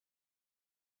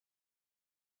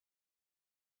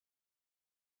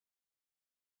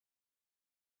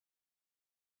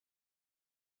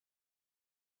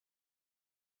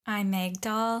I'm Meg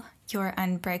Dahl, your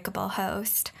unbreakable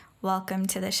host. Welcome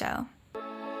to the show.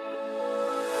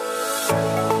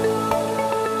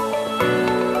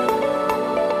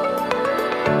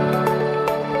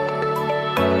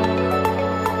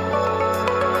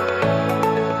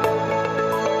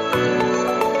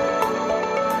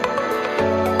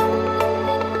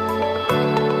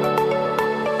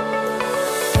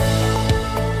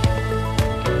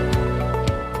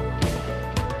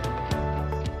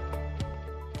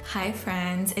 Hi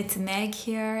friends, it's Meg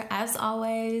here as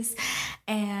always,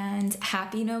 and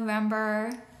happy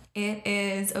November. It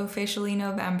is officially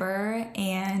November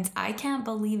and I can't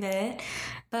believe it,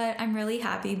 but I'm really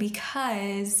happy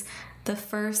because the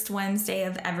first Wednesday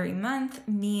of every month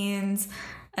means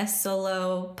a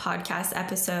solo podcast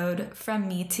episode from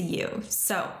me to you.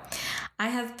 So I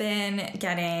have been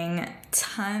getting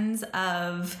tons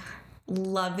of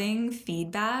loving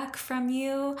feedback from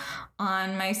you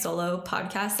on my solo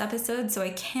podcast episode, so I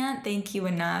can't thank you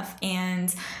enough,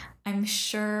 and I'm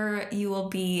sure you will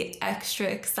be extra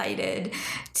excited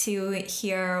to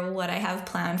hear what I have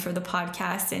planned for the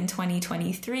podcast in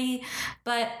 2023,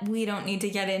 but we don't need to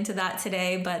get into that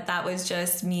today. But that was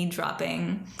just me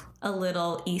dropping a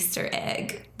little Easter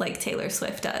egg like Taylor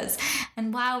Swift does.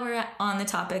 And while we're on the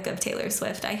topic of Taylor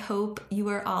Swift, I hope you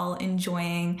are all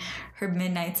enjoying her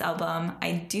Midnights album.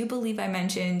 I do believe I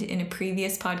mentioned in a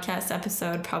previous podcast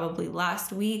episode, probably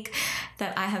last week,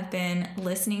 that I have been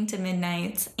listening to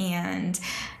Midnights, and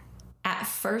at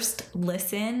first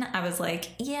listen, I was like,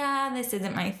 yeah, this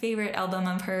isn't my favorite album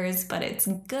of hers, but it's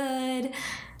good.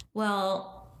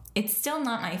 Well, it's still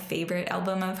not my favorite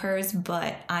album of hers,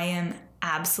 but I am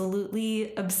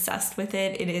absolutely obsessed with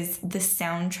it. It is the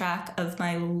soundtrack of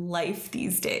my life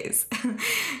these days.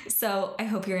 So I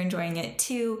hope you're enjoying it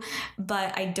too,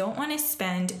 but I don't want to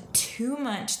spend too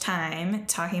much time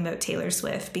talking about Taylor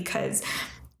Swift because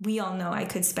we all know I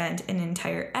could spend an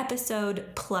entire episode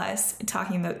plus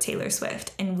talking about Taylor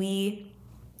Swift, and we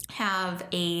have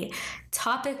a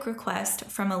topic request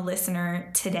from a listener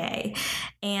today,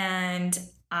 and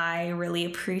I really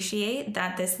appreciate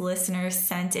that this listener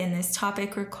sent in this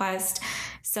topic request.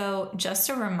 So just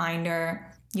a reminder,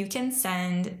 you can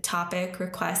send topic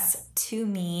requests to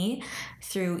me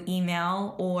through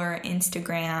email or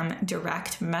Instagram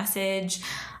direct message.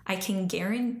 I can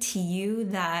guarantee you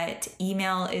that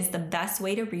email is the best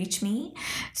way to reach me.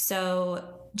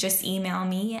 So just email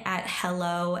me at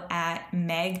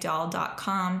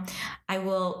hello@megdahl.com. I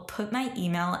will put my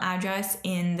email address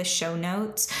in the show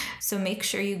notes, so make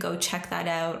sure you go check that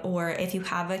out. Or if you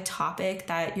have a topic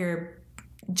that you're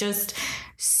just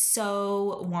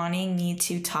so wanting me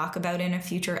to talk about in a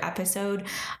future episode,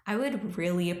 I would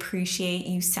really appreciate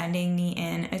you sending me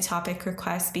in a topic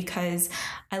request because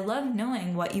I love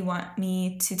knowing what you want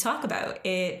me to talk about.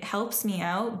 It helps me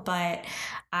out, but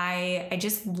I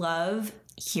just love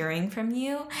hearing from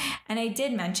you. And I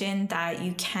did mention that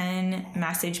you can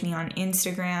message me on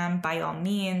Instagram by all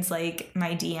means, like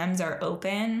my DMs are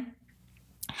open.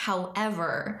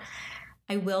 However,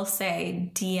 I will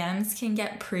say DMs can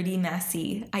get pretty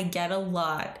messy. I get a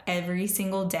lot every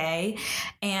single day,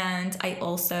 and I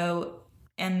also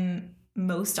am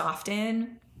most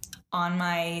often on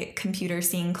my computer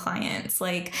seeing clients.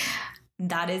 Like,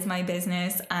 that is my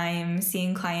business. I'm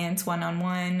seeing clients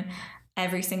one-on-one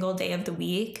every single day of the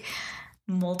week,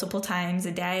 multiple times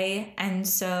a day. And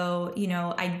so,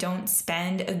 I don't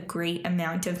spend a great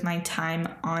amount of my time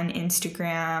on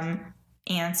Instagram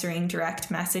answering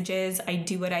direct messages. I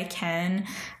do what I can.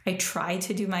 I try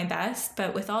to do my best.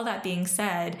 But with all that being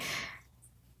said,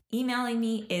 emailing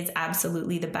me is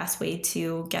absolutely the best way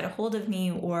to get a hold of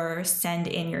me or send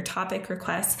in your topic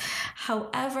requests.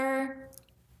 However,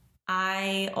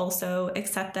 I also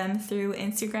accept them through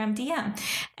Instagram DM.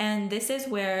 And this is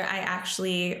where I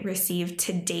actually received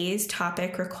today's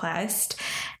topic request.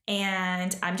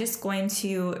 And I'm just going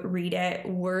to read it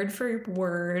word for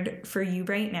word for you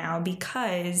right now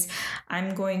because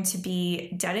I'm going to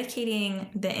be dedicating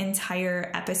the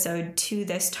entire episode to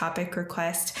this topic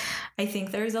request. I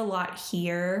think there's a lot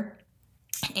here,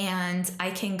 and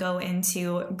I can go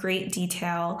into great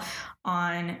detail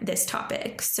on this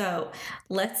topic. So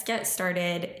let's get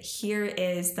started. Here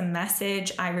is the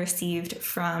message I received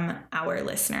from our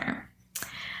listener.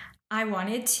 I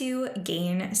wanted to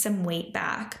gain some weight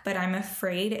back, but I'm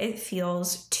afraid it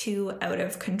feels too out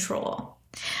of control.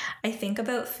 I think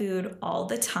about food all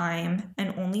the time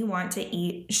and only want to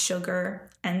eat sugar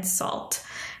and salt,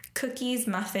 cookies,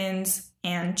 muffins,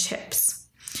 and chips.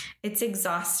 It's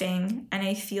exhausting, and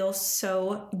I feel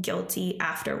so guilty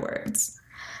afterwards.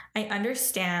 I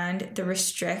understand the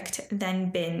restrict then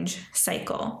binge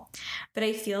cycle, but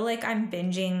I feel like I'm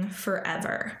binging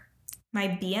forever. My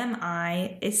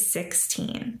BMI is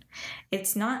 16.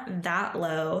 It's not that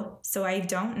low, so I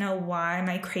don't know why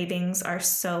my cravings are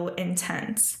so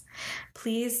intense.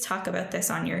 Please talk about this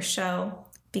on your show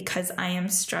because I am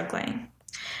struggling.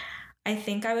 I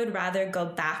think I would rather go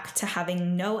back to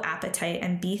having no appetite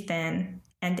and be thin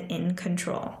and in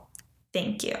control.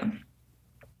 Thank you.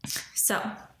 So,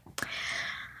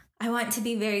 I want to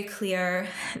be very clear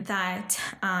that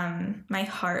my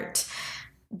heart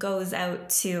goes out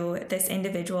to this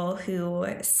individual who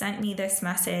sent me this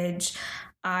message.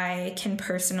 I can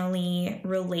personally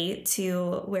relate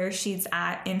to where she's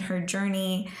at in her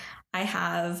journey. I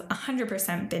have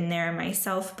 100% been there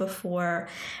myself before,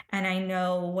 and I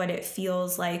know what it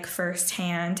feels like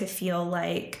firsthand to feel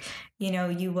like,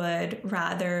 you would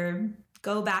rather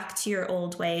go back to your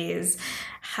old ways,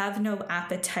 have no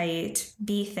appetite,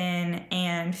 be thin,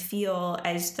 and feel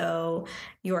as though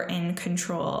you're in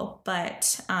control.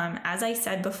 But as I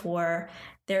said before,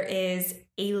 there is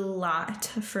a lot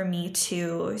for me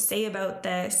to say about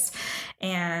this,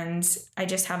 and I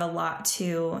just have a lot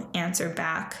to answer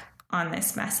back on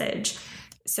this message.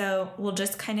 So we'll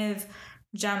just kind of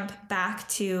jump back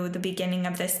to the beginning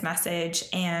of this message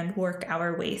and work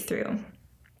our way through.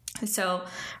 So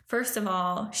first of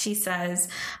all, she says,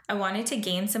 I wanted to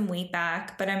gain some weight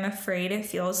back, but I'm afraid it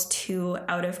feels too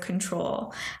out of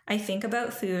control. I think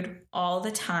about food all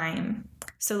the time.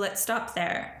 So let's stop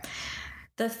there.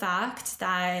 The fact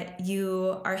that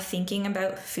you are thinking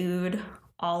about food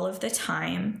all of the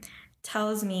time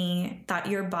tells me that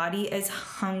your body is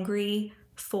hungry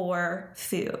for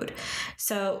food.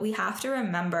 So we have to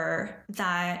remember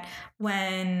that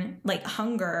when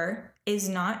hunger is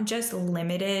not just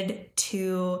limited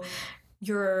to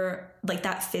your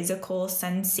that physical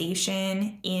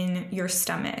sensation in your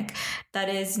stomach. That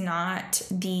is not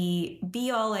the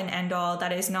be all and end all.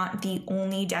 That is not the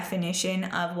only definition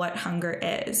of what hunger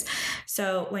is.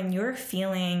 So when you're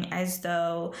feeling as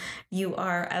though you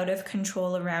are out of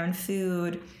control around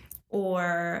food,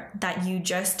 or that you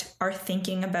just are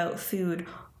thinking about food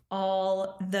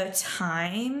all the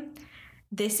time,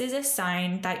 this is a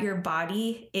sign that your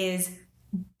body is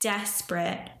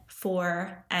desperate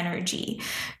for energy.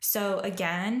 So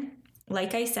again,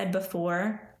 like I said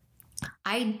before,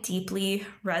 I deeply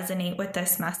resonate with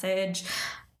this message,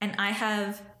 and I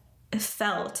have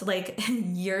felt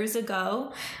years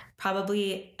ago,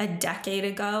 probably a decade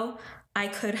ago, I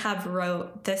could have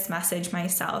wrote this message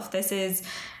myself. This is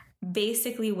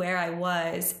basically where I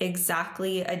was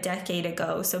exactly a decade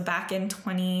ago. So back in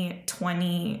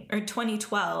 2020 or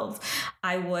 2012,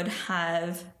 I would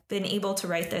have been able to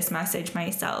write this message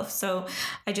myself. So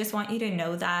I just want you to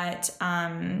know that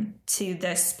to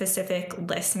this specific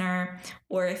listener,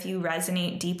 or if you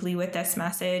resonate deeply with this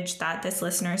message that this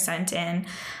listener sent in,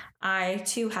 I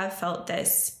too have felt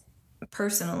this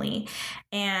personally,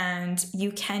 and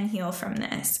you can heal from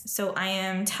this. So I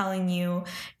am telling you,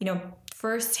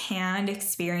 firsthand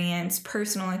experience,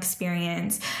 personal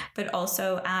experience, but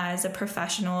also as a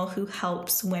professional who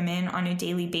helps women on a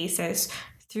daily basis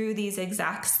through these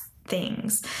exact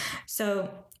things.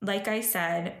 So, like I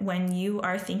said, when you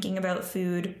are thinking about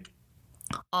food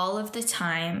all of the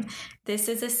time, this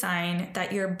is a sign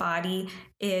that your body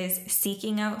is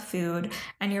seeking out food,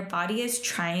 and your body is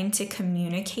trying to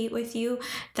communicate with you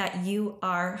that you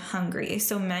are hungry.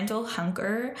 So mental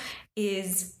hunger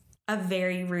is a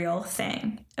very real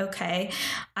thing, okay?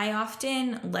 I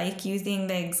often like using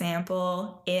the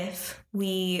example, if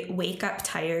we wake up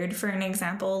tired, for an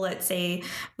example, let's say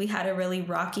we had a really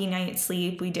rocky night's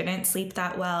sleep, we didn't sleep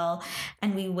that well,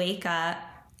 and we wake up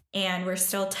and we're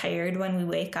still tired when we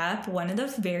wake up. One of the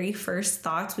very first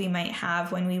thoughts we might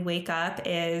have when we wake up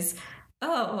is,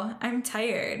 oh, I'm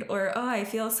tired, or oh, I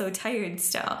feel so tired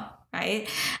still. Right?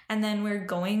 And then we're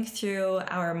going through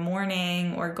our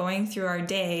morning or going through our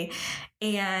day,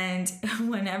 and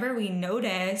whenever we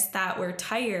notice that we're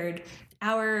tired,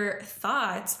 our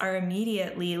thoughts are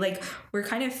immediately we're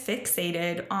kind of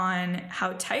fixated on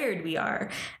how tired we are,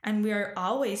 and we are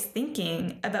always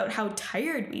thinking about how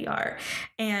tired we are,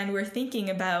 and we're thinking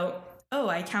about, oh,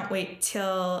 I can't wait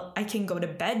till I can go to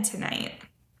bed tonight.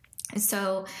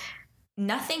 So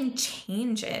nothing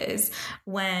changes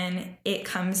when it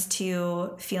comes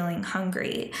to feeling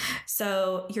hungry.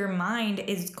 So your mind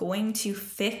is going to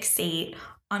fixate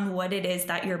on what it is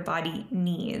that your body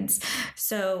needs.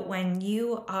 So when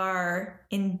you are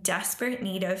in desperate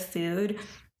need of food,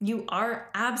 you are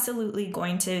absolutely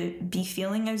going to be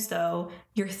feeling as though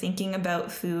you're thinking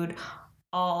about food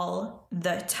all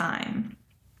the time.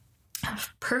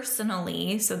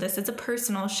 personally, so this is a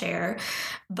personal share,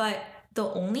 but the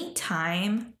only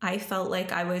time I felt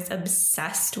like I was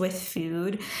obsessed with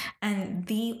food, and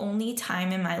the only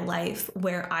time in my life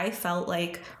where I felt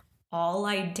like all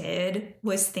I did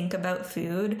was think about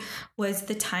food, was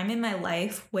the time in my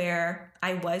life where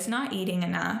I was not eating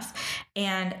enough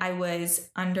and I was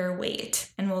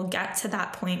underweight. And we'll get to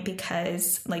that point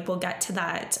because, like, we'll get to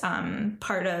that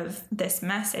part of this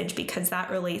message because that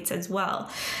relates as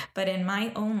well. But in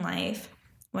my own life,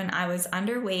 when I was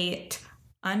underweight,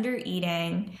 under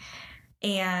eating,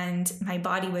 and my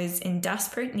body was in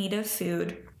desperate need of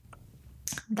food,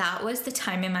 that was the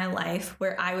time in my life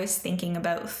where I was thinking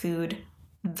about food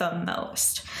the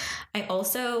most. I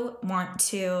also want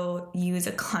to use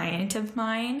a client of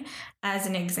mine as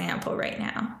an example right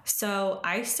now. So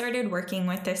I started working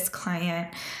with this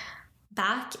client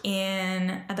back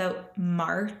in about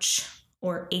March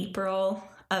or April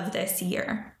of this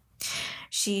year.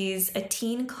 She's a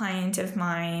teen client of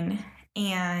mine,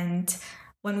 and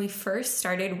when we first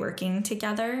started working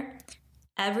together,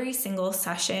 every single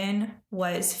session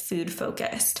was food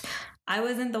focused. I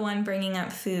wasn't the one bringing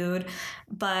up food,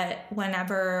 but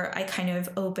whenever I kind of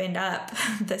opened up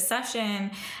the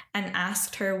session and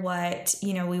asked her what,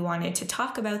 we wanted to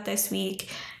talk about this week,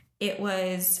 it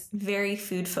was very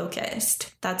food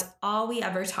focused. That's all we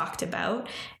ever talked about.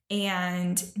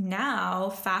 And now,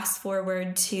 fast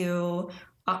forward to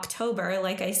October,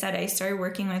 like I said, I started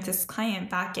working with this client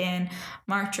back in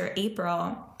March or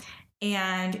April.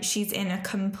 And she's in a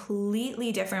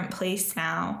completely different place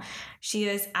now. She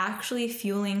is actually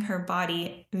fueling her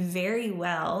body very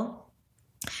well,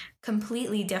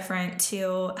 completely different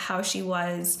to how she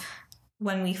was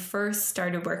when we first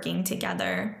started working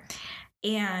together.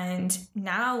 And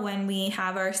now when we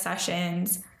have our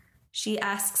sessions, she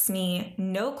asks me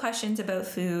no questions about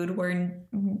food. We're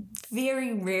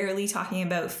very rarely talking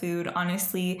about food,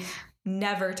 honestly.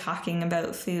 Never talking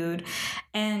about food.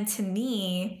 And to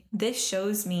me, this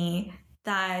shows me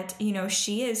that,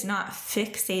 she is not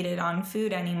fixated on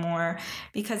food anymore,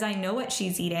 because I know what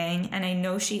she's eating and I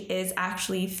know she is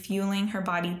actually fueling her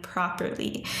body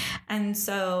properly. And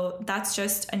so that's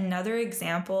just another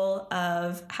example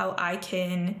of how I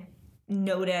can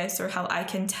notice, or how I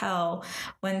can tell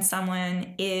when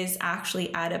someone is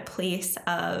actually at a place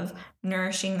of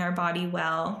nourishing their body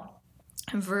well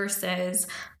versus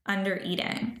under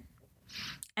eating.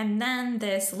 And then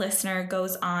this listener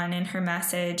goes on in her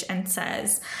message and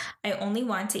says, I only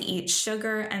want to eat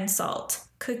sugar and salt,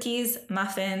 cookies,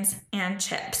 muffins, and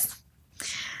chips.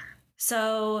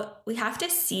 So we have to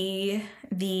see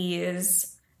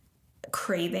these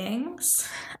cravings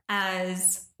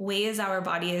as ways our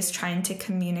body is trying to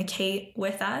communicate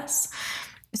with us.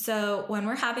 So when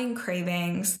we're having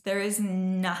cravings, there is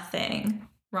nothing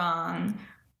wrong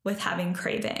with having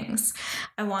cravings.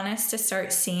 I want us to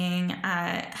start seeing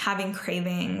having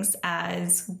cravings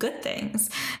as good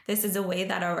things. This is a way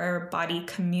that our body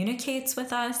communicates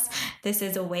with us. This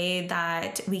is a way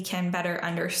that we can better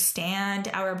understand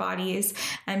our bodies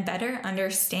and better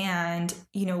understand,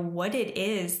 what it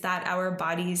is that our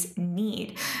bodies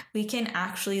need. We can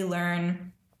actually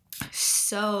learn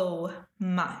so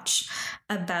much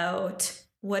about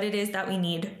what it is that we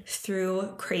need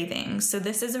through cravings. So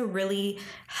this is a really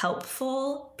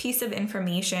helpful piece of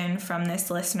information from this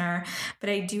listener, but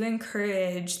I do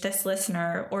encourage this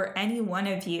listener, or any one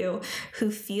of you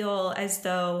who feel as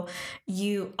though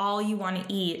all you want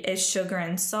to eat is sugar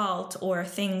and salt, or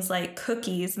things like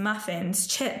cookies, muffins,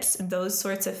 chips, those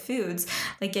sorts of foods.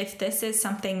 Like, if this is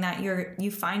something that you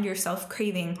find yourself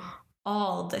craving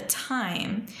all the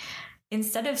time,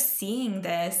 instead of seeing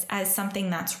this as something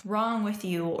that's wrong with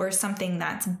you, or something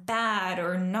that's bad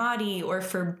or naughty or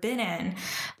forbidden,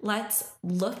 let's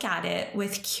look at it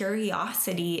with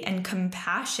curiosity and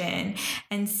compassion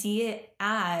and see it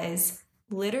as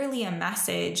literally a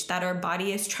message that our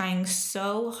body is trying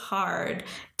so hard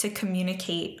to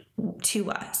communicate to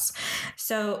us.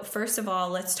 So first of all,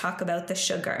 let's talk about the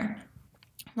sugar.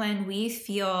 When we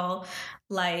feel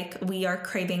like we are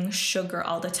craving sugar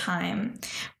all the time,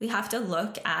 we have to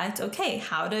look at, okay,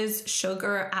 how does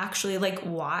sugar actually,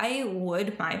 why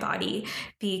would my body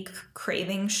be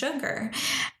craving sugar?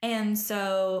 And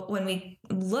so when we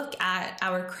look at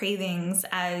our cravings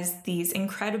as these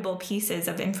incredible pieces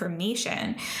of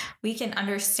information, we can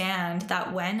understand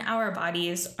that when our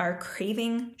bodies are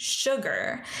craving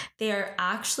sugar, they are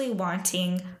actually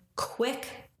wanting quick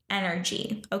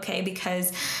energy, okay?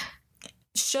 Because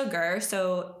sugar.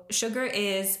 So sugar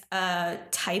is a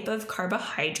type of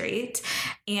carbohydrate,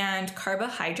 and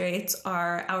carbohydrates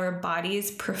are our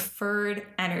body's preferred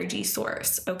energy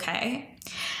source, okay?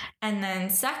 And then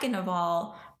second of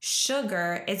all,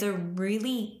 sugar is a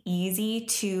really easy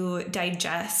to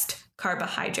digest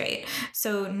carbohydrate.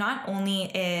 So not only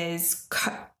is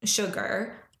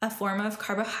sugar a form of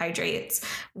carbohydrates,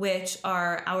 which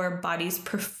are our body's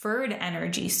preferred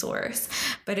energy source,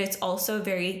 but it's also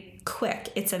very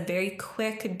quick. It's a very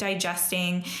quick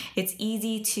digesting. It's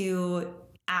easy to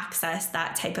access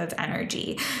that type of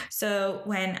energy. So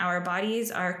when our bodies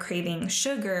are craving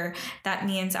sugar, that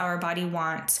means our body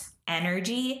wants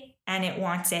energy and it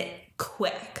wants it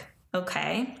quick,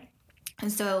 okay?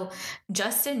 And so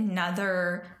just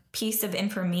another piece of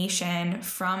information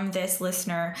from this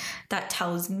listener that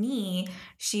tells me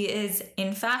she is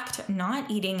in fact not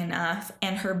eating enough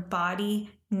and her body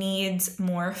needs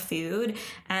more food,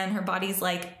 and her body's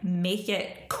like, make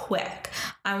it quick.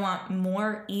 I want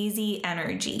more easy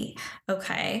energy.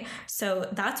 Okay. So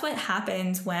that's what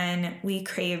happens when we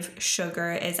crave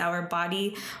sugar, is our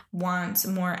body wants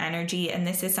more energy. And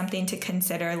this is something to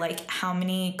consider, like how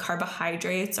many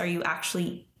carbohydrates are you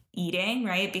actually eating,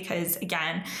 right? Because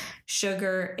again,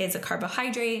 sugar is a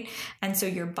carbohydrate. And so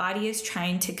your body is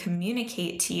trying to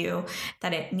communicate to you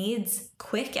that it needs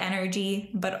quick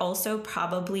energy, but also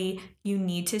probably you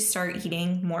need to start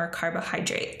eating more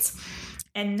carbohydrates.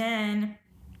 And then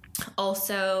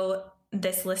also,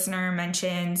 this listener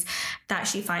mentions that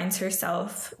she finds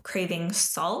herself craving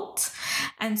salt.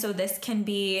 And so this can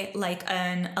be like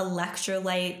an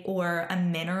electrolyte or a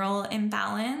mineral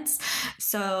imbalance.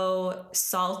 So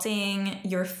salting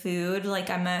your food, like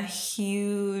I'm a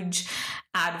huge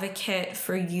advocate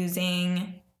for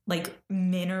using like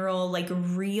mineral, like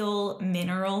real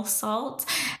mineral salt,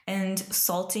 and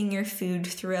salting your food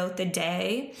throughout the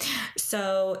day.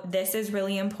 So this is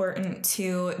really important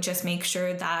to just make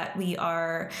sure that we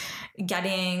are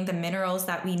getting the minerals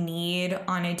that we need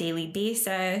on a daily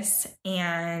basis.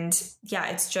 And yeah,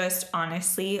 it's just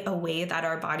honestly a way that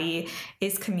our body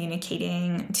is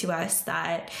communicating to us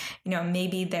that, you know,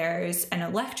 maybe there's an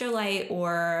electrolyte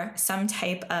or some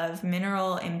type of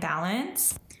mineral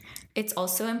imbalance. It's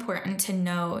also important to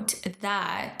note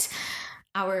that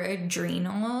our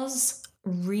adrenals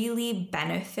really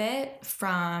benefit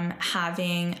from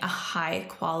having a high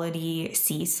quality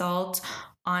sea salt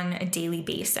on a daily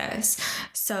basis.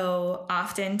 So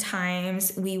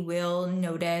oftentimes we will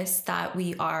notice that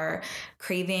we are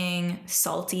craving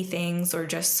salty things or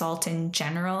just salt in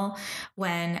general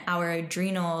when our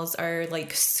adrenals are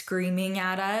like screaming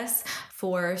at us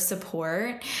for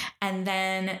support. And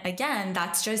then again,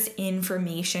 that's just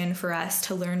information for us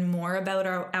to learn more about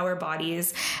our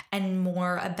bodies and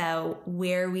more about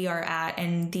where we are at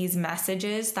and these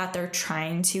messages that they're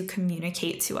trying to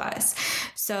communicate to us.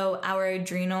 So our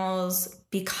adrenals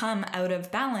become out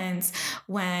of balance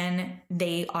when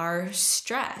they are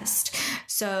stressed.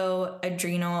 So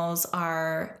adrenals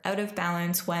are out of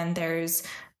balance when there's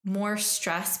more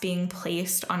stress being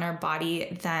placed on our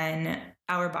body than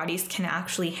our bodies can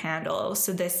actually handle.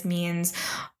 So this means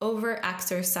over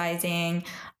exercising,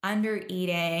 under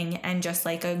eating, and just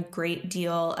like a great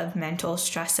deal of mental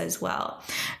stress as well.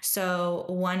 So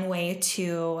one way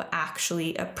to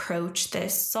actually approach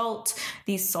these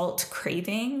salt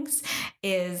cravings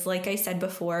is, like I said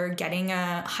before, getting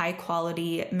a high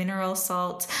quality mineral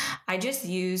salt. I just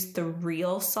use the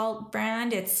Real Salt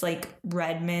brand. It's like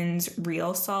Redmond's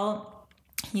Real Salt.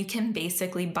 You can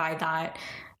basically buy that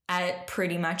at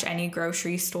pretty much any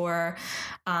grocery store.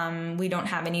 We don't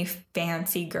have any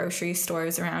fancy grocery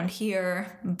stores around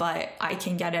here, but I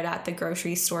can get it at the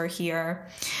grocery store here.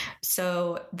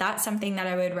 So that's something that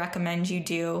I would recommend you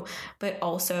do. But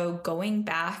also going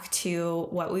back to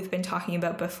what we've been talking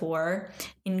about before,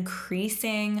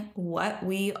 increasing what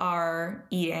we are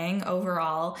eating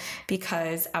overall,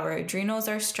 because our adrenals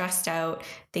are stressed out,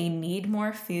 they need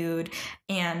more food,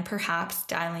 and perhaps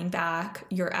dialing back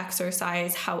your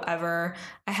exercise. However,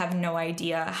 I have no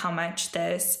idea how much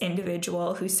this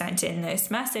individual who sent in this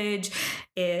message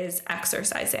is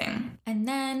exercising. And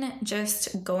then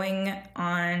just going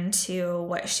on to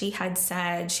what she had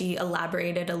said, she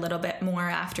elaborated a little bit more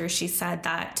after she said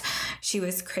that she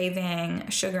was craving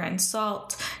sugar and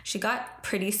salt. She got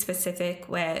pretty specific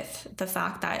with the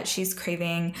fact that she's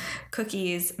craving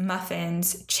cookies,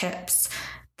 muffins, chips,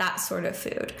 that sort of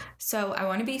food. So I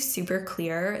want to be super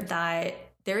clear that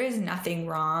there is nothing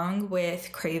wrong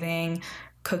with craving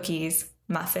cookies,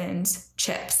 muffins,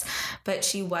 chips, but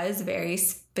she was very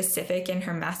specific in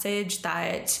her message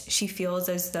that she feels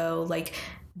as though like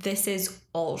this is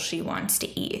all she wants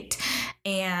to eat.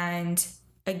 And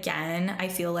again, I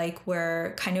feel like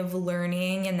we're kind of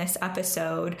learning in this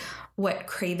episode what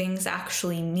cravings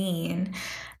actually mean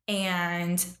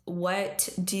and what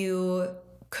do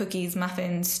cookies,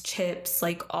 muffins, chips,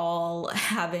 like all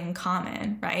have in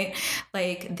common, right?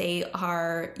 Like they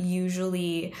are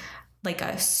usually like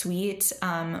a sweet,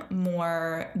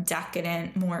 more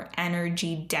decadent, more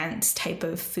energy dense type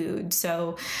of food.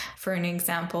 So for an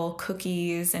example,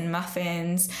 cookies and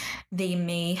muffins, they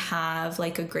may have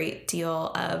like a great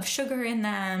deal of sugar in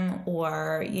them,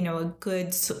 or, you know, a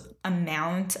good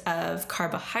amount of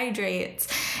carbohydrates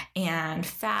and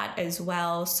fat as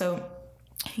well. So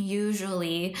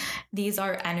usually these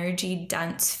are energy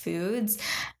dense foods,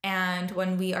 and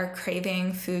when we are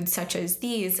craving foods such as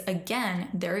these, again,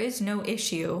 there is no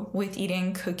issue with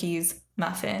eating cookies,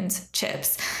 muffins,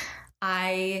 chips.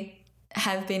 I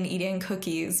have been eating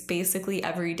cookies basically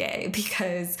every day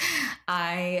because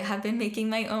I have been making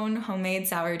my own homemade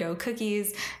sourdough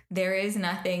cookies. There is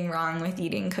nothing wrong with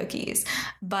eating cookies,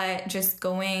 but just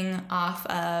going off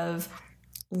of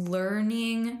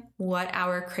learning what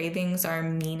our cravings are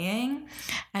meaning.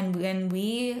 And when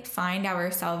we find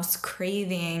ourselves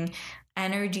craving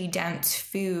energy dense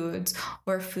foods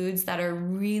or foods that are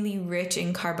really rich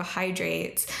in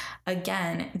carbohydrates,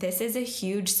 again, this is a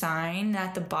huge sign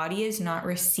that the body is not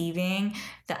receiving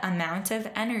the amount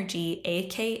of energy,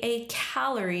 aka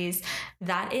calories,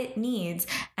 that it needs,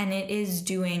 and it is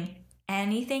doing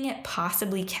anything it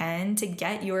possibly can to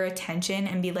get your attention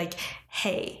and be like,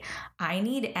 hey, I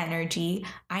need energy.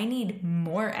 I need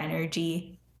more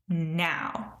energy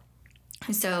now.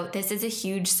 So this is a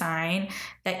huge sign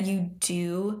that you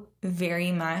do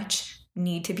very much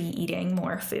need to be eating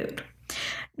more food.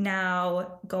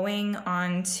 Now, going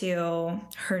on to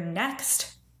her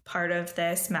next part of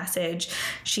this message,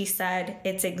 she said,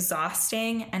 it's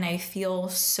exhausting and I feel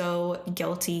so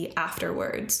guilty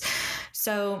afterwards.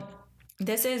 So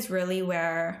this is really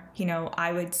where, you know,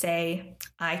 I would say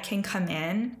I can come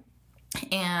in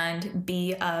and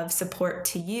be of support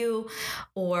to you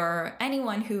or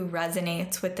anyone who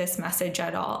resonates with this message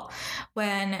at all.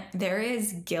 When there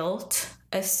is guilt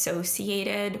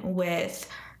associated with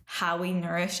how we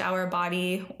nourish our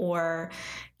body, or,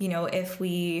 you know, if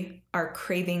we are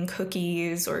craving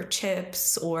cookies or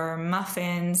chips or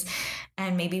muffins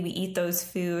and maybe we eat those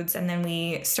foods and then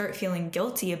we start feeling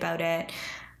guilty about it,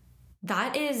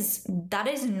 that is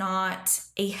not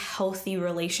a healthy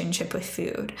relationship with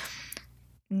food.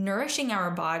 Nourishing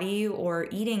our body or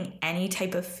eating any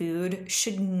type of food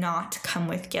should not come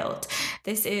with guilt.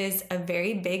 This is a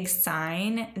very big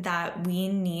sign that we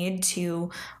need to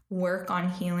work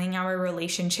on healing our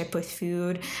relationship with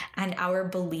food and our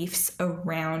beliefs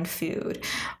around food.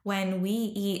 When we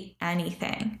eat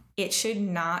anything, it should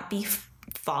not be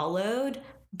followed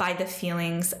by the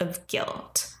feelings of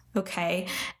guilt. Okay.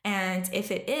 And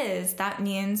if it is, that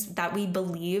means that we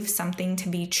believe something to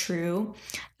be true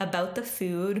about the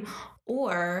food,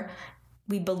 or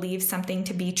we believe something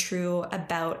to be true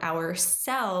about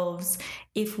ourselves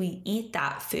if we eat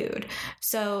that food.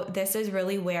 So this is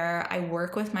really where I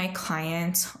work with my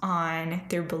clients on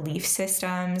their belief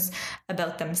systems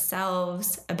about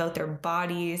themselves, about their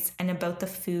bodies, and about the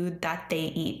food that they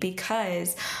eat.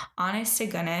 Because honest to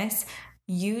goodness,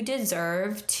 you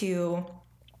deserve to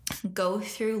go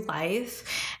through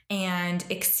life and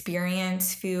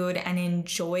experience food and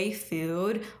enjoy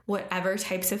food, whatever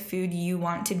types of food you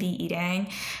want to be eating,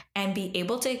 and be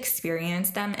able to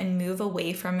experience them and move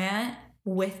away from it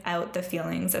without the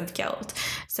feelings of guilt.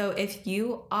 So if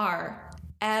you are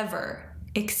ever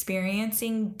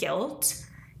experiencing guilt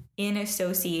in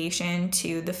association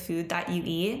to the food that you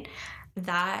eat,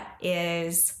 that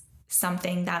is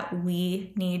something that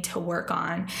we need to work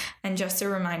on. And just a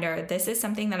reminder, this is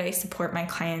something that I support my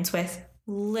clients with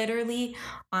literally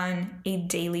on a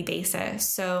daily basis.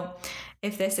 So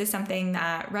if this is something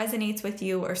that resonates with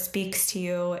you or speaks to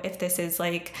you, if this is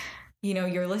like, you know,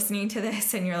 you're listening to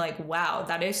this and you're like, wow,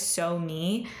 that is so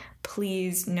me,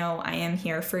 please know I am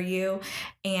here for you.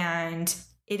 And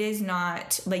it is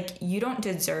not like, you don't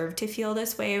deserve to feel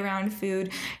this way around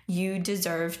food. You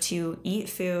deserve to eat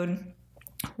food,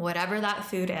 whatever that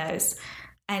food is,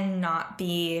 and not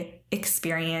be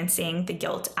experiencing the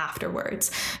guilt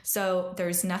afterwards. So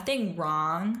there's nothing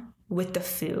wrong with the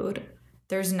food.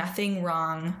 There's nothing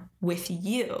wrong with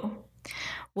you.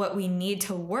 What we need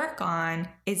to work on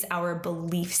is our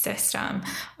belief system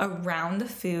around the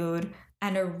food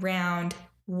and around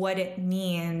what it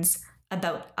means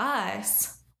about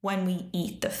us when we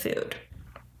eat the food.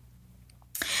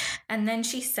 And then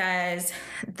she says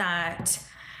that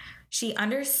she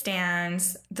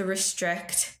understands the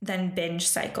restrict then binge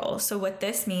cycle. So what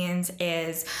this means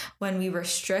is when we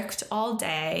restrict all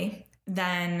day,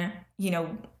 then,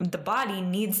 the body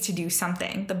needs to do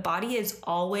something. The body is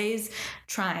always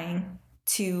trying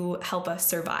to help us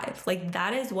survive. Like,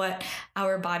 that is what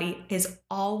our body is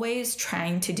always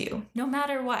trying to do. No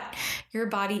matter what, your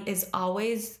body is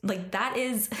always that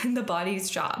is the body's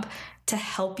job, to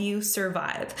help you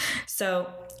survive. So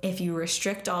if you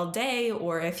restrict all day,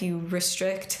 or if you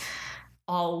restrict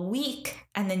all week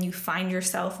and then you find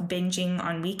yourself binging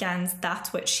on weekends,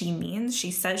 that's what she means.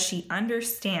 She says she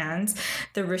understands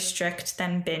the restrict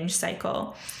then binge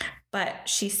cycle, but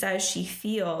she says she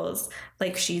feels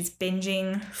like she's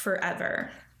binging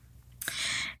forever.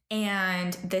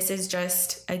 And this is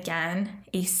just, again,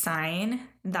 a sign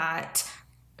that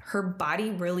her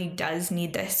body really does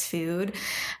need this food.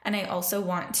 And I also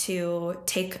want to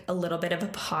take a little bit of a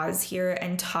pause here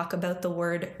and talk about the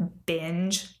word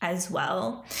binge as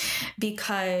well,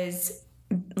 because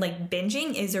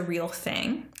binging is a real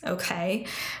thing, okay?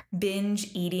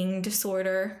 Binge eating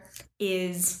disorder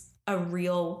is a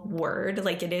real word.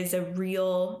 It is a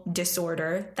real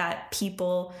disorder that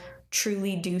people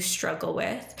truly do struggle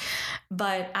with.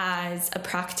 But as a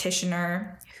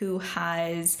practitioner who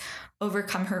has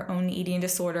overcome her own eating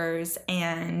disorders,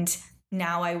 and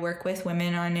now I work with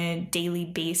women on a daily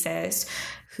basis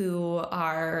who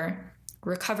are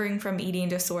recovering from eating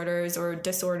disorders or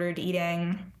disordered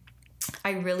eating,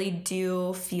 I really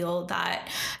do feel that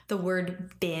the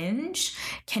word binge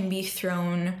can be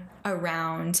thrown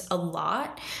around a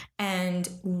lot, and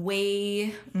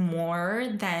way more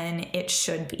than it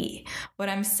should be. What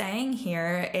I'm saying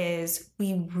here is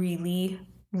we really,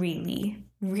 really,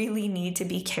 really need to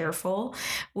be careful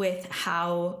with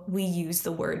how we use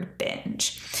the word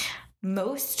binge.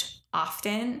 Most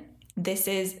often, this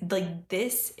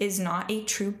is not a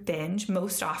true binge.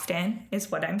 Most often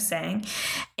is what I'm saying.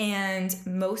 And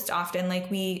most often,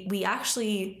 we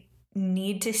actually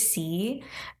need to see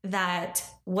that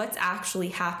what's actually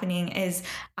happening is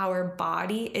our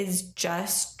body is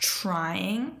just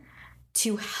trying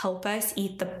to help us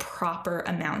eat the proper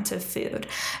amount of food.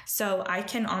 So I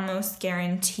can almost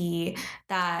guarantee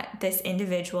that this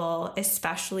individual,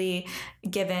 especially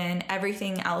given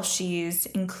everything else she's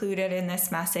included in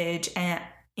this message, and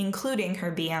including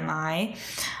her BMI,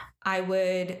 I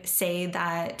would say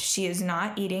that she is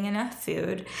not eating enough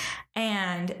food.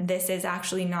 And this is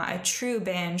actually not a true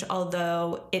binge,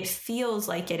 although it feels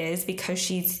like it is, because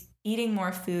she's eating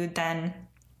more food than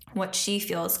what she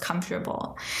feels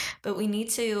comfortable. But we need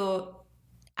to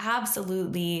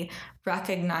absolutely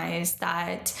recognize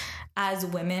that as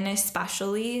women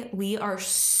especially, we are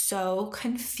so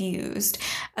confused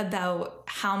about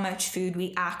how much food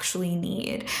we actually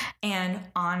need. And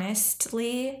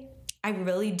honestly, I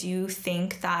really do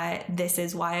think that this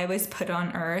is why I was put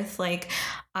on earth.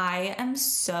 I am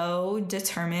so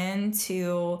determined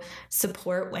to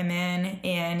support women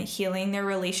in healing their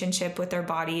relationship with their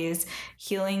bodies,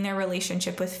 healing their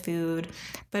relationship with food,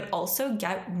 but also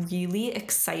get really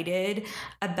excited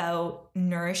about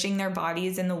nourishing their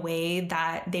bodies in the way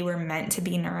that they were meant to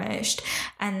be nourished.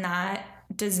 And that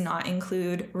does not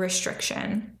include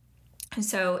restriction.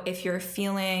 So if you're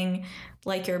feeling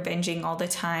like you're binging all the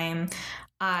time,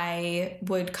 I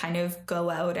would kind of go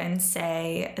out and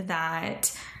say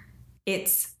that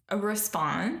it's a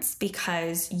response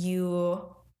because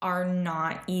you are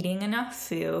not eating enough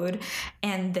food,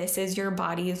 and this is your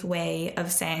body's way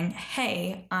of saying,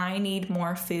 hey, I need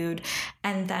more food.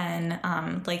 And then,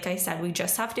 like I said, we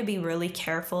just have to be really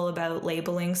careful about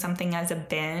labeling something as a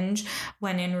binge,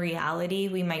 when in reality,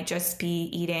 we might just be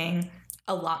eating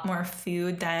a lot more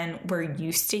food than we're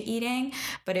used to eating,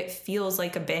 but it feels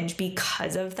like a binge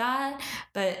because of that.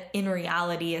 But in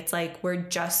reality, it's we're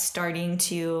just starting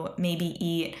to maybe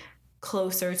eat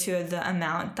closer to the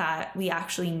amount that we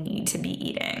actually need to be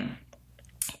eating.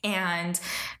 And,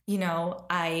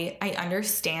 I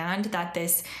understand that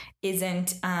this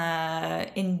isn't an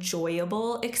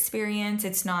enjoyable experience.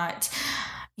 It's not,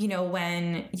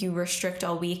 when you restrict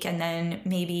all week and then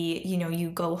maybe, you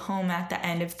go home at the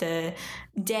end of the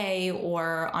day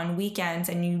or on weekends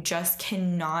and you just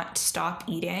cannot stop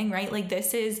eating, right?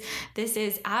 This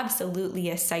is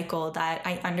absolutely a cycle that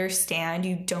I understand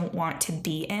you don't want to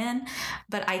be in,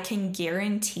 but I can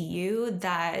guarantee you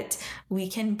that we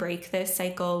can break this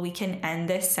cycle. We can end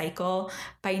this cycle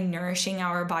by nourishing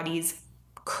our bodies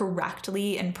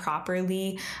correctly and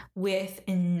properly with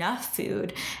enough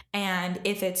food. And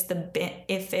if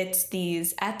it's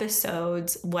these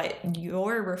episodes, what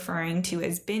you're referring to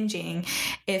as binging,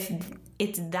 if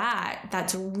it's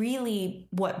that's really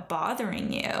what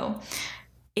bothering you,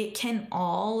 it can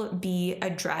all be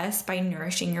addressed by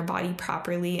nourishing your body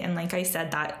properly. And like I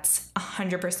said, that's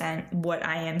 100% what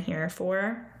I am here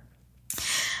for.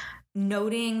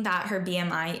 Noting that her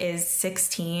BMI is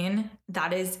 16,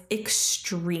 that is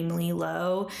extremely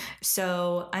low.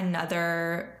 So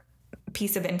another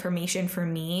piece of information for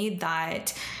me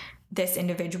that this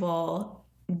individual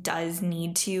does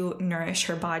need to nourish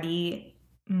her body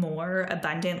more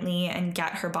abundantly and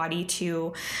get her body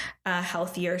to a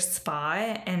healthier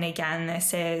spot. And again,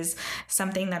 this is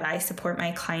something that I support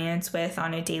my clients with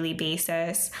on a daily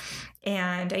basis.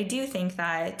 And I do think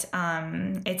that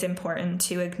it's important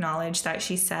to acknowledge that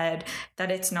she said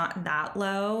that it's not that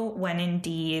low when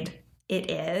indeed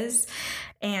it is.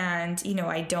 And, you know,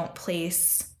 I don't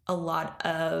place a lot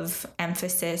of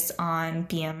emphasis on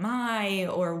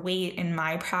BMI or weight in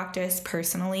my practice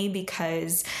personally,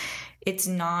 because it's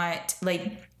not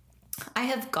like, I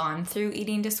have gone through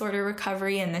eating disorder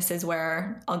recovery, and this is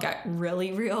where I'll get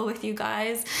really real with you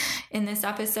guys in this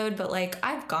episode, but like,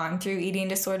 I've gone through eating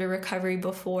disorder recovery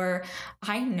before.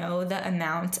 I know the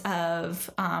amount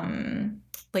of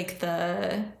like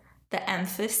the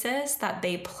emphasis that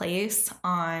they place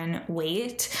on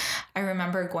weight. I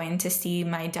remember going to see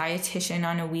my dietitian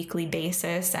on a weekly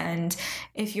basis, and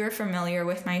if you're familiar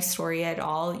with my story at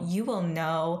all, you will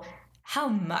know how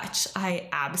much I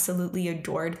absolutely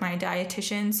adored my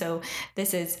dietitian. So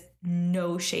this is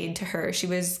no shade to her. She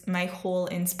was my whole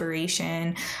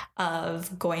inspiration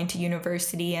of going to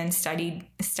university and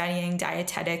studying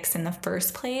dietetics in the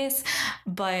first place.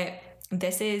 But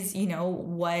this is, you know,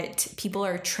 what people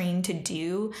are trained to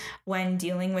do when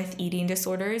dealing with eating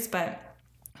disorders. But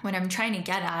what I'm trying to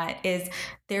get at is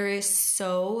there is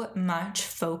so much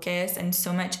focus and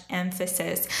so much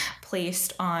emphasis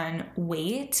placed on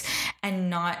weight and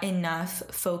not enough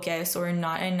focus or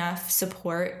not enough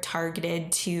support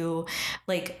targeted to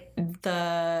like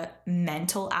the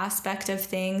mental aspect of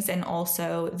things and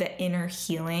also the inner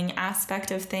healing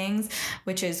aspect of things,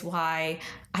 which is why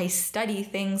I study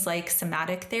things like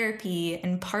somatic therapy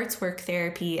and parts work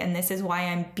therapy. And this is why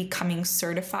I'm becoming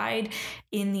certified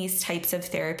in these types of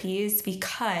therapies,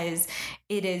 because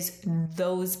it is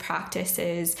those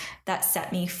practices that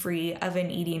set me free of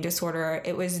an eating disorder.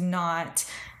 It was not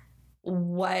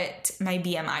what my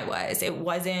BMI was. It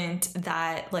wasn't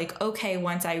that like, okay,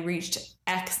 once I reached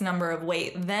X number of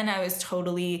weight, then I was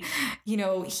totally, you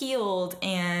know, healed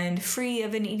and free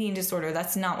of an eating disorder.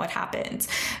 That's not what happened.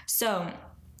 So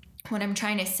what I'm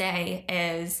trying to say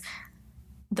is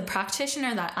the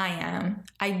practitioner that I am,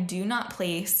 I do not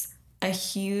place a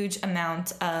huge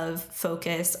amount of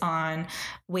focus on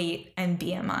weight and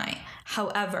BMI.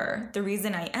 However, the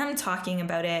reason I am talking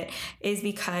about it is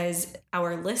because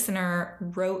our listener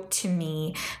wrote to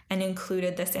me and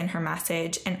included this in her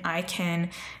message, and I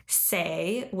can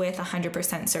say with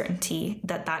 100% certainty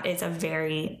that that is a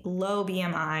very low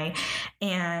BMI,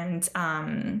 and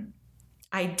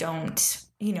I don't,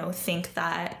 you know, think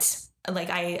that, like,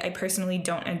 I personally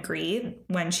don't agree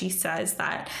when she says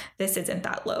that this isn't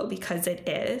that low, because it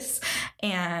is.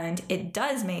 And it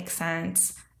does make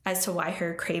sense as to why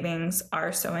her cravings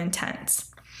are so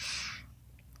intense.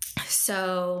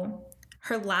 So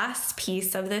her last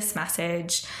piece of this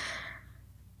message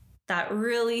that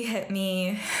really hit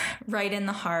me right in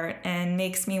the heart and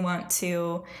makes me want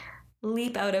to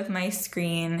leap out of my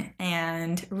screen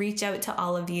and reach out to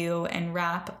all of you and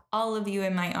wrap all of you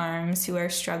in my arms who are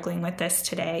struggling with this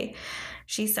today.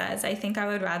 She says, I think I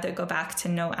would rather go back to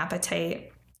no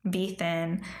appetite, be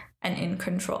thin, and in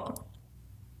control.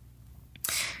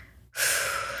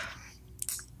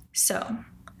 So,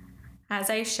 as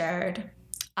I shared,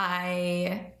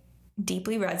 I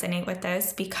deeply resonate with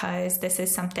this because this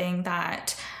is something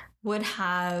that would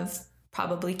have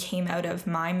probably came out of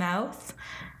my mouth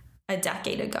a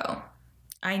decade ago.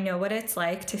 I know what it's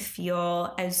like to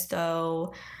feel as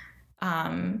though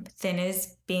thin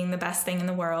is being the best thing in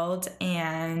the world,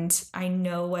 and I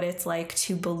know what it's like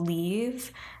to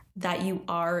believe that you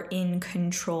are in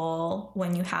control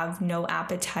when you have no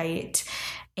appetite.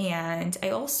 And I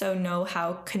also know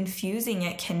how confusing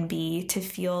it can be to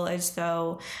feel as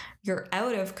though you're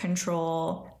out of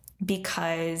control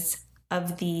because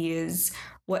of these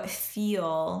what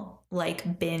feel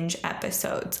like binge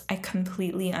episodes. I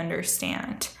completely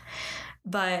understand.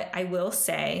 But I will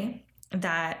say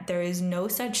that there is no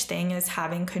such thing as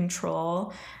having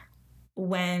control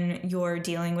when you're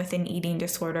dealing with an eating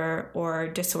disorder or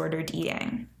disordered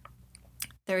eating.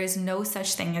 There is no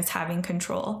such thing as having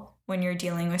control when you're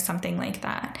dealing with something like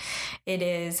that. It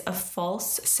is a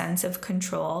false sense of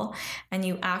control, and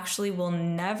you actually will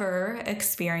never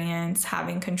experience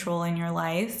having control in your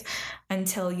life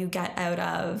until you get out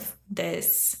of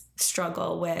this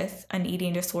struggle with an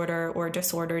eating disorder or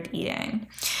disordered eating.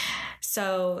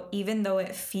 So even though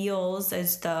it feels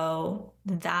as though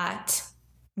that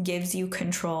gives you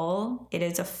control, it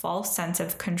is a false sense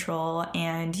of control,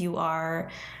 and you are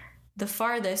the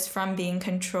farthest from being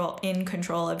in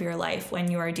control of your life when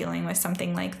you are dealing with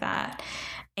something like that.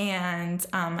 And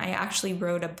I actually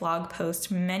wrote a blog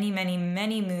post many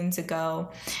moons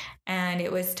ago, and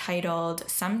it was titled,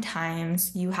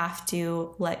 "Sometimes you have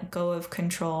to let go of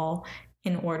control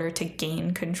in order to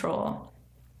gain control."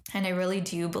 And I really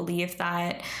do believe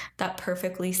that that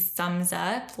perfectly sums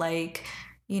up, like,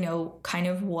 kind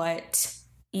of what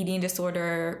eating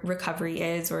disorder recovery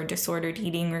is, or disordered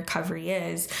eating recovery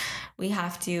is. We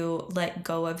have to let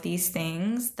go of these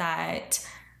things that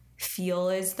feel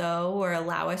as though, or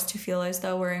allow us to feel as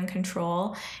though, we're in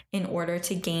control in order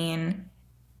to gain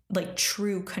like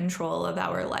true control of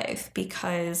our life.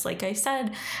 Because like I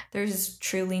said, there's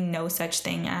truly no such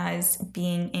thing as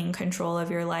being in control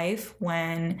of your life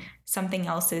when something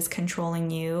else is controlling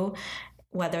you,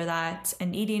 whether that's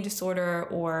an eating disorder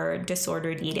or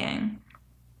disordered eating.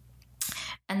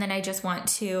 And then I just want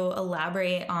to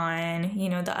elaborate on,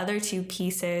 the other two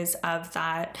pieces of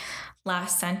that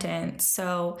last sentence.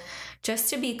 So just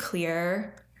to be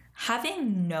clear,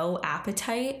 having no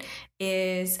appetite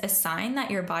is a sign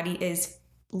that your body is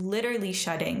literally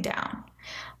shutting down.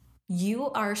 You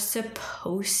are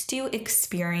supposed to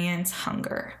experience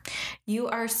hunger. You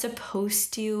are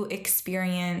supposed to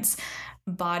experience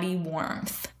body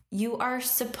warmth. You are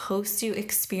supposed to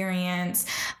experience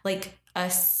like a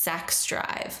sex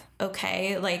drive,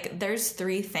 okay? Like there's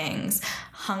three things.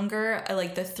 Hunger,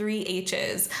 like the 3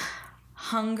 H's.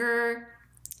 Hunger,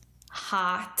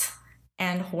 hot,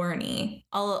 and horny.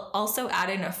 I'll also add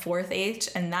in a 4th H,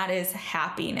 and that is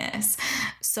happiness.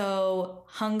 So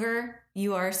hunger,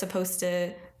 you are supposed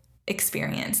to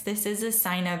experience. This is a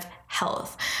sign of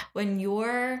health. When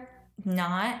you're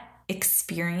not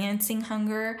experiencing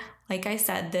hunger, like I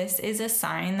said, this is a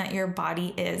sign that your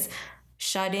body is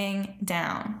shutting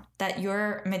down, that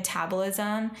your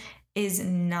metabolism is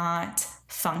not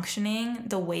functioning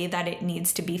the way that it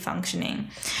needs to be functioning.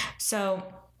 So,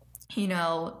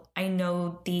 I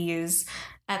know these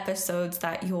episodes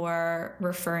that you're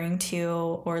referring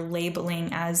to or labeling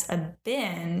as a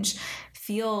binge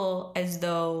feel as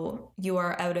though you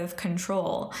are out of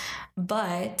control.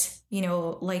 But,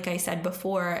 like I said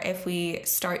before, if we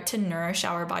start to nourish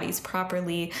our bodies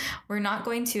properly, we're not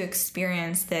going to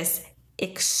experience this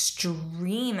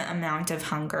extreme amount of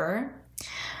hunger,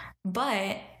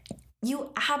 but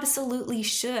you absolutely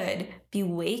should be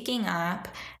waking up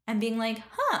and being like,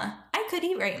 I could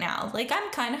eat right now. Like,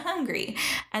 I'm kind of hungry.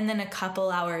 And then a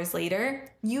couple hours later,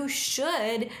 you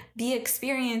should be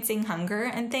experiencing hunger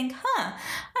and think,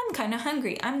 I'm kind of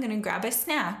hungry. I'm going to grab a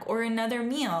snack or another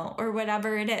meal or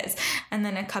whatever it is. And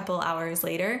then a couple hours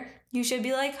later, you should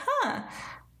be like,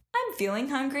 I'm feeling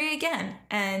hungry again.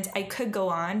 And I could go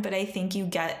on, but I think you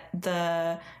get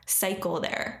the cycle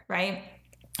there, right?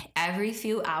 Every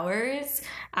few hours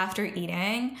after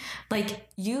eating, like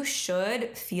you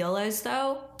should feel as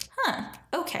though,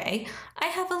 okay, I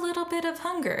have a little bit of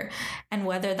hunger. And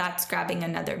whether that's grabbing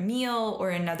another meal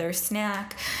or another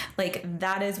snack, like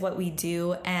that is what we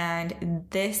do. And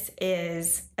this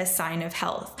is a sign of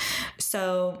health.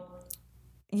 So,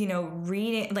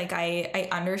 reading, like I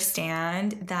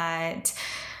understand that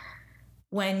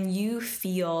when you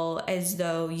feel as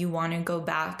though you want to go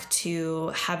back to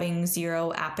having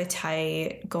zero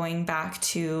appetite, going back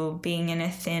to being in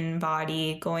a thin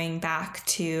body, going back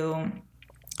to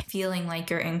feeling like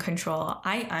you're in control,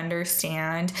 I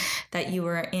understand that you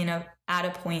were at a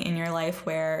point in your life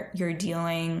where you're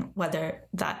dealing, whether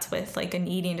that's with like an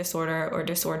eating disorder or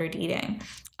disordered eating.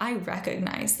 I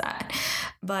recognize that.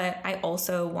 But I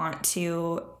also want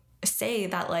to say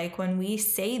that, like, when we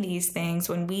say these things,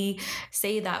 when we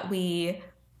say that we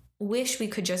wish we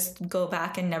could just go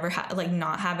back and never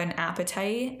not have an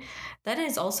appetite, that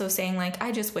is also saying like,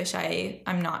 I just wish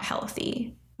I'm not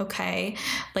healthy. Okay.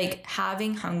 Like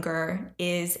having hunger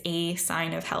is a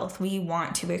sign of health. We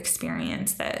want to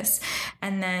experience this.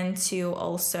 And then to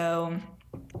also,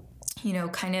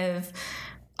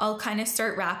 I'll kind of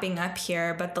start wrapping up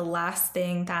here, but the last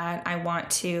thing that I want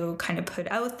to kind of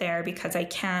put out there, because I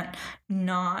can't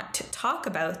not talk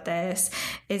about this,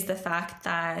 is the fact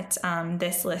that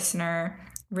this listener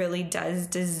really does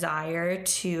desire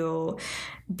to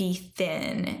be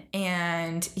thin.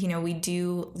 And, we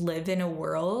do live in a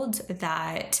world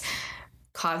that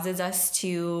causes us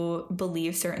to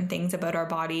believe certain things about our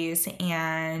bodies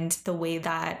and the way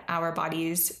that our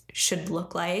bodies should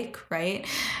look like, right?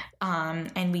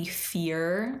 And we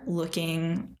fear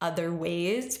looking other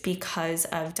ways because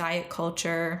of diet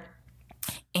culture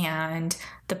and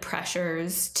the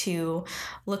pressures to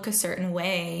look a certain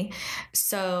way.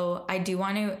 So I do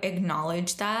want to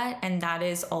acknowledge that. And that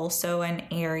is also an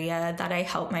area that I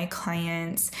help my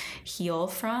clients heal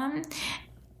from.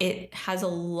 It has a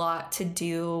lot to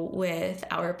do with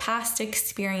our past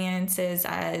experiences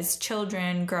as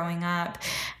children growing up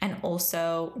and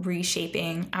also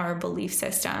reshaping our belief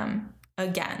system.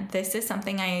 Again, this is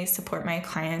something I support my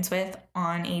clients with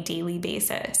on a daily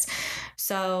basis.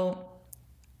 So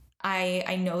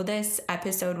I know this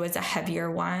episode was a heavier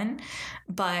one,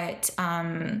 but,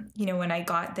 when I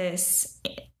got this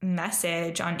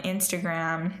message on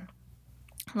Instagram,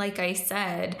 like I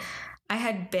said, I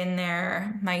had been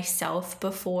there myself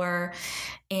before,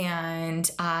 and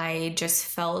I just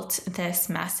felt this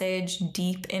message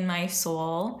deep in my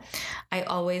soul. I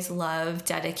always love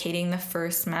dedicating the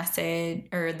first message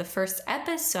or the first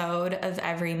episode of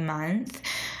every month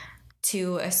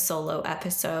to a solo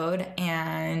episode,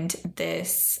 and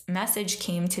this message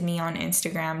came to me on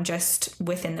Instagram just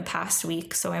within the past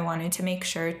week, so I wanted to make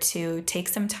sure to take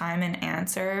some time and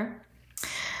answer.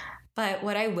 But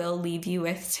what I will leave you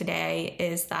with today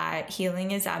is that healing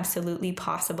is absolutely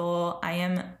possible. I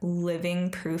am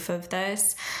living proof of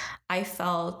this. I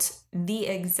felt the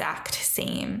exact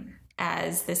same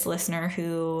as this listener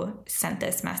who sent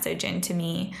this message in to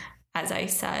me, as I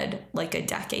said, like a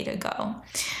decade ago.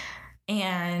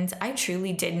 And I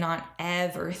truly did not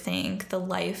ever think the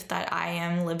life that I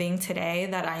am living today,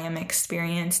 that I am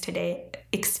experiencing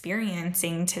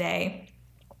today,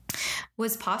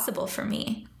 was possible for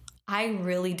me. I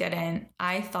really didn't.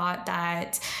 I thought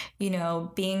that,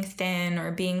 being thin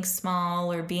or being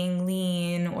small or being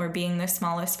lean or being the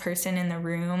smallest person in the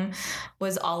room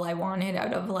was all I wanted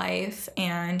out of life.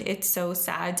 And it's so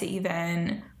sad to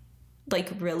even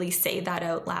really say that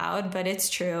out loud, but it's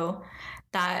true.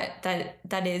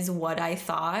 That is what I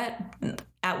thought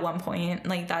at one point.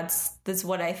 That's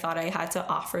what I thought I had to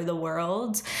offer the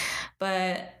world.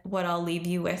 But what I'll leave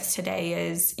you with today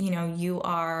is, you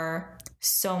are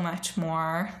so much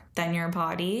more than your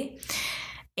body.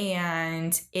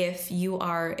 And if you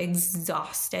are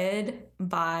exhausted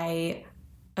by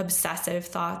obsessive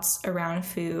thoughts around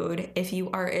food, if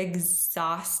you are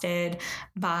exhausted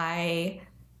by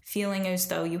feeling as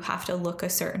though you have to look a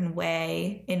certain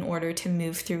way in order to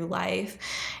move through life,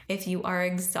 if you are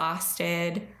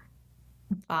exhausted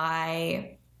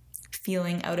by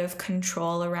feeling out of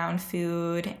control around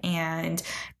food and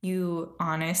you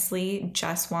honestly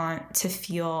just want to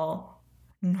feel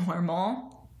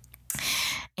normal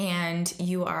and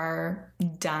you are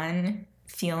done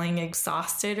feeling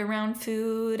exhausted around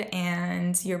food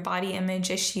and your body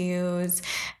image issues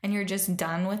and you're just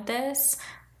done with this,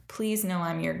 please know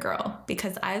I'm your girl,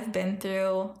 because I've been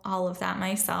through all of that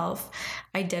myself.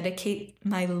 I dedicate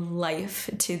my life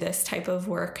to this type of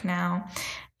work now,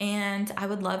 and I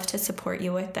would love to support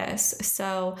you with this.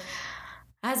 So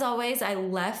as always, I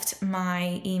left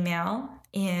my email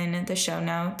in the show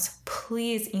notes.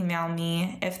 Please email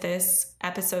me if this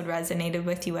episode resonated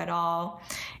with you at all.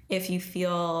 If you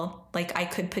feel like I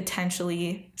could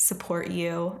potentially support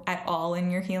you at all in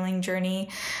your healing journey,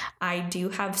 I do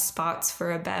have spots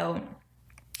for about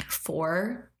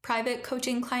 4 private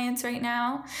coaching clients right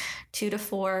now, 2 to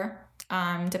 4.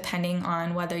 Depending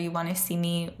on whether you want to see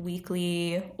me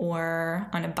weekly or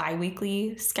on a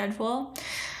bi-weekly schedule.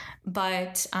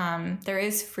 But there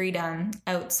is freedom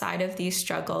outside of these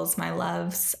struggles, my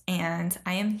loves, and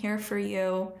I am here for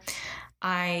you.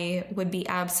 I would be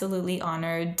absolutely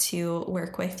honored to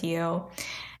work with you.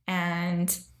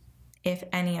 And if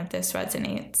any of this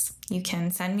resonates, you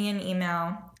can send me an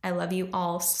email. I love you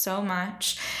all so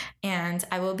much. And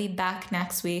I will be back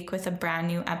next week with a brand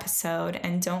new episode.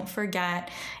 And don't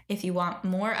forget, if you want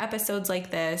more episodes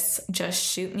like this, just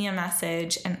shoot me a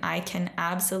message and I can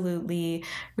absolutely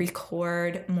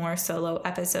record more solo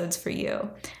episodes for you.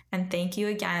 And thank you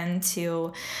again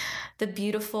to the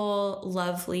beautiful,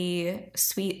 lovely,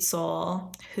 sweet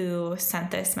soul who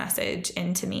sent this message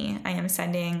into me. I am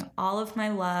sending all of my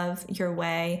love your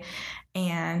way,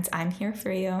 and I'm here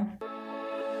for you.